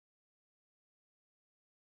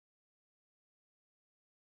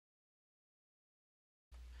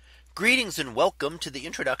Greetings and welcome to the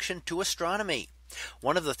introduction to astronomy.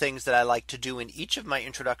 One of the things that I like to do in each of my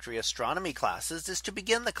introductory astronomy classes is to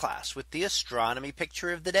begin the class with the astronomy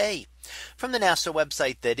picture of the day from the NASA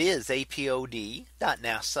website, that is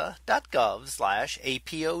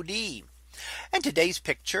apod.nasa.gov/apod. And today's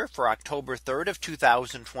picture for October 3rd of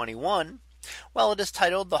 2021. Well, it is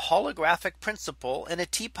titled "The Holographic Principle in a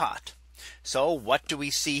Teapot." So what do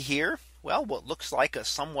we see here? Well, what looks like a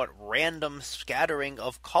somewhat random scattering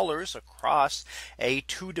of colors across a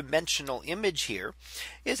two-dimensional image here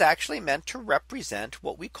is actually meant to represent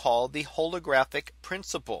what we call the holographic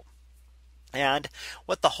principle. And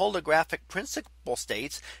what the holographic principle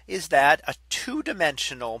states is that a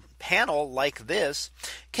two-dimensional panel like this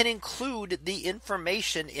can include the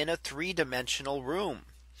information in a three-dimensional room.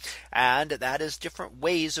 And that is different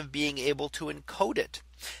ways of being able to encode it.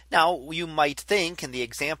 Now, you might think, and the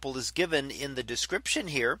example is given in the description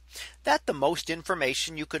here, that the most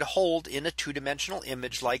information you could hold in a two-dimensional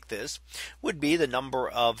image like this would be the number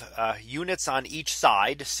of units on each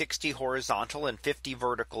side, 60 horizontal and 50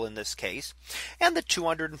 vertical in this case, and the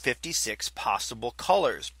 256 possible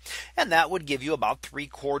colors. And that would give you about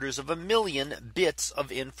 750,000 bits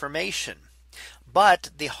of information. But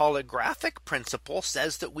the holographic principle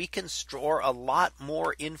says that we can store a lot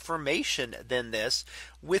more information than this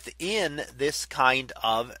within this kind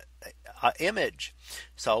of image.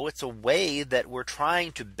 So it's a way that we're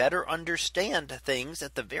trying to better understand things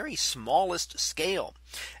at the very smallest scale.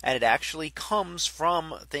 And it actually comes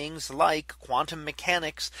from things like quantum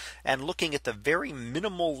mechanics and looking at the very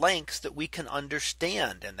minimal lengths that we can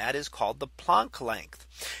understand. And that is called the Planck length.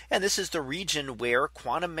 And this is the region where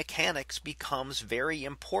quantum mechanics becomes very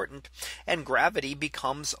important and gravity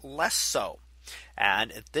becomes less so.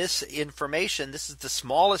 And this information, this is the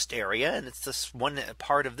smallest area, and it's this one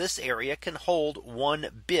part of this area can hold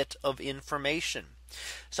 1 bit of information.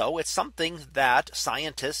 So it's something that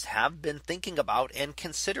scientists have been thinking about and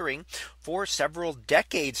considering for several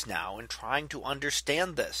decades now and trying to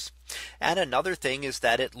understand this. And another thing is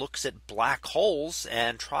that it looks at black holes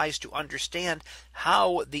and tries to understand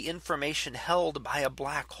how the information held by a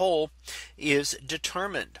black hole is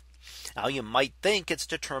determined. Now, you might think it's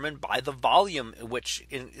determined by the volume which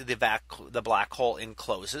the black hole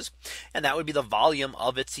encloses. And that would be the volume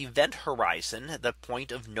of its event horizon, the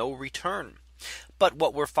point of no return. But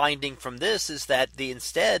what we're finding from this is that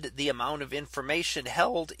instead the amount of information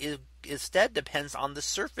held instead depends on the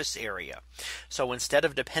surface area. So instead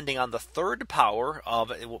of depending on the third power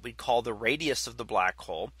of what we call the radius of the black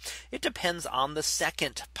hole, it depends on the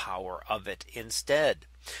second power of it instead.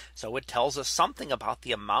 So it tells us something about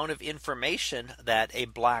the amount of information that a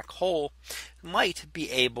black hole might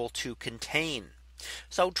be able to contain.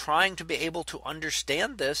 So trying to be able to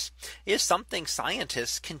understand this is something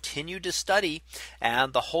scientists continue to study.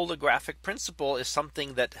 And the holographic principle is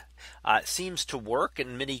something that seems to work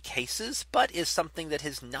in many cases, but is something that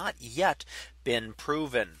has not yet been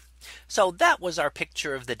proven. So that was our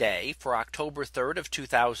picture of the day for October 3rd of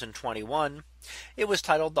 2021. It was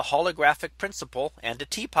titled "The Holographic Principle and a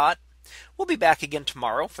Teapot." We'll be back again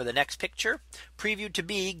tomorrow for the next picture, previewed to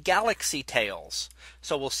be galaxy tails.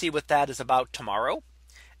 So we'll see what that is about tomorrow.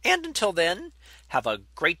 And until then, have a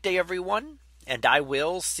great day, everyone, and I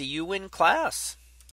will see you in class.